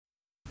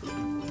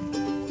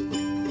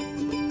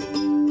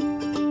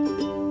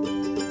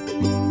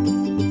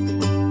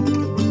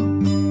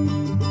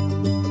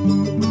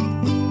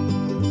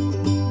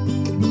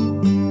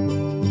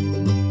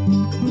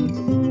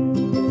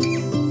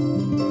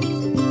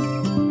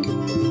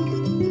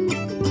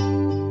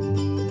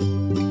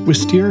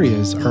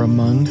Wisterias are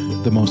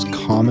among the most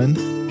common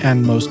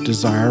and most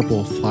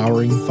desirable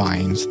flowering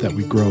vines that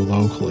we grow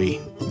locally.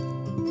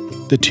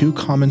 The two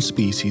common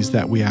species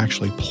that we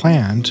actually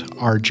plant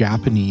are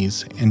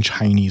Japanese and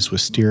Chinese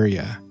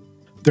wisteria.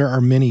 There are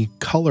many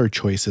color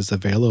choices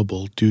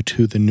available due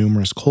to the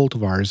numerous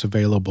cultivars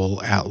available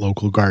at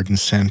local garden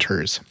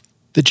centers.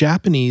 The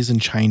Japanese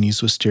and Chinese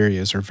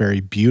wisterias are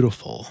very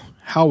beautiful.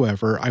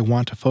 However, I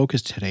want to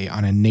focus today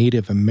on a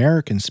Native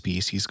American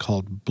species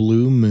called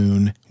Blue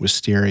Moon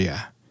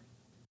wisteria.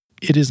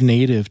 It is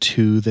native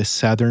to the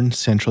southern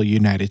central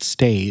United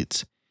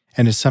States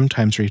and is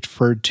sometimes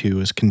referred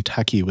to as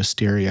Kentucky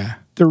wisteria.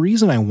 The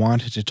reason I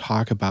wanted to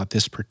talk about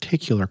this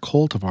particular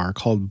cultivar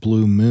called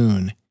Blue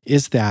Moon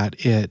is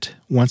that it,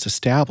 once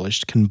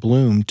established, can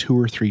bloom 2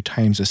 or 3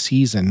 times a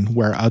season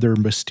where other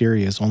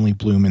wisterias only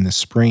bloom in the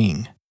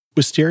spring.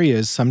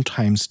 Wisterias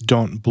sometimes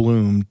don't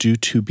bloom due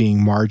to being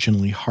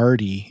marginally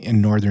hardy in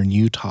northern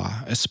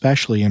Utah,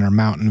 especially in our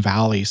mountain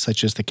valleys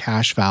such as the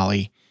Cache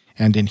Valley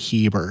and in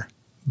Heber.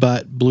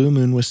 But Blue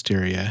Moon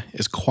wisteria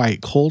is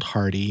quite cold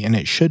hardy and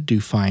it should do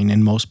fine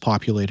in most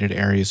populated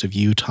areas of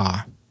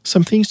Utah.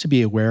 Some things to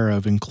be aware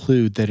of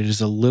include that it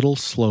is a little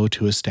slow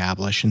to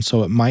establish, and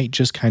so it might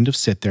just kind of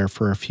sit there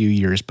for a few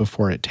years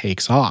before it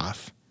takes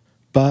off.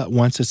 But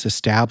once it's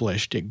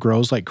established, it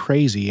grows like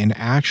crazy and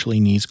actually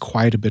needs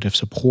quite a bit of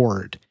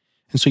support.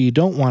 And so you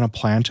don't want to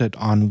plant it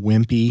on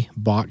wimpy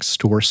box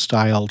store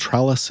style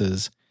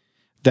trellises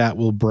that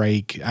will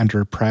break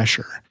under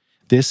pressure.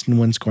 This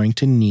one's going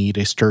to need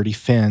a sturdy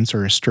fence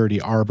or a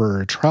sturdy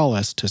arbor or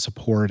trellis to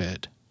support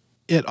it.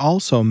 It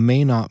also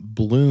may not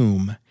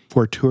bloom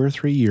for 2 or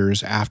 3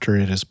 years after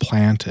it is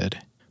planted,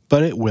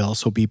 but it will,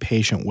 so be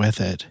patient with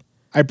it.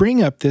 I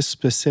bring up this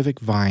specific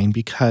vine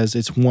because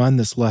it's one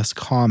that's less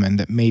common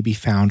that may be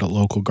found at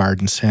local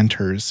garden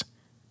centers.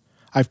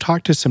 I've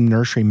talked to some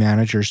nursery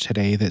managers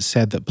today that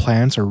said that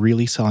plants are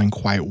really selling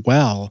quite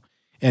well,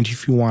 and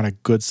if you want a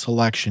good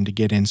selection to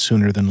get in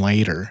sooner than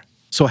later.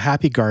 So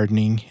happy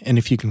gardening, and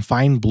if you can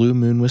find Blue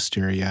Moon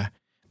wisteria,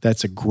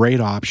 that's a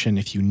great option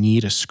if you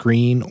need a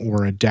screen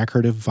or a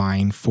decorative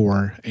vine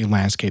for a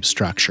landscape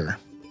structure.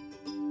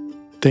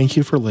 Thank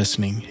you for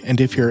listening, and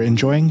if you're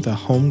enjoying the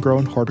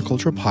Homegrown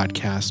Horticulture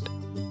Podcast,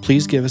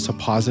 please give us a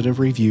positive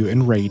review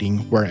and rating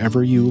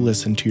wherever you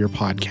listen to your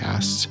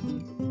podcasts.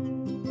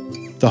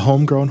 The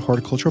Homegrown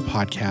Horticulture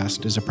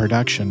Podcast is a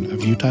production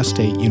of Utah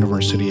State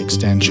University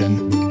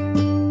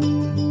Extension.